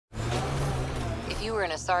If you were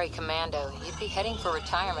an Asari commando, you'd be heading for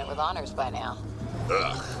retirement with honors by now.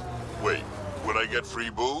 Ugh. Wait, would I get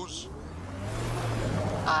free booze?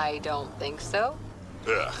 I don't think so.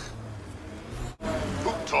 Ugh.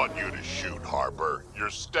 Who taught you to shoot, Harper?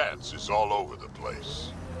 Your stance is all over the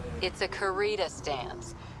place. It's a Karita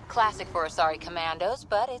stance. Classic for Asari commandos,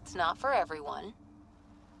 but it's not for everyone.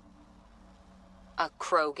 A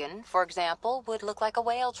Krogan, for example, would look like a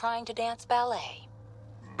whale trying to dance ballet.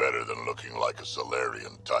 Better than looking like a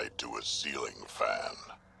Solarian tied to a ceiling fan.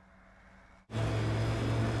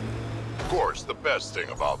 Of course, the best thing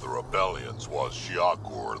about the rebellions was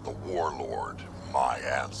Shiakur, the warlord, my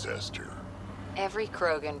ancestor. Every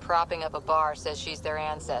Krogan propping up a bar says she's their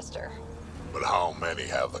ancestor. But how many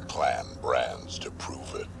have the clan brands to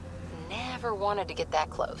prove it? Never wanted to get that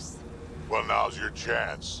close. Well, now's your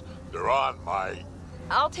chance. They're on my...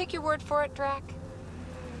 I'll take your word for it, Drack.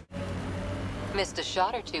 Missed a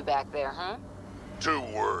shot or two back there, huh? 2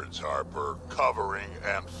 words, Harper. Covering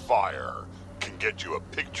and fire. Can get you a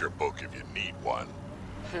picture book if you need one.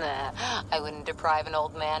 Nah, I wouldn't deprive an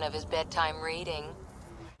old man of his bedtime reading.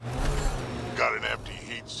 Got an empty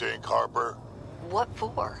heat sink, Harper? What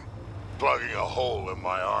for? Plugging a hole in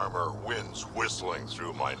my armor, wind's whistling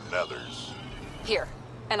through my nethers. Here,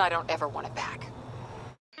 and I don't ever want it back.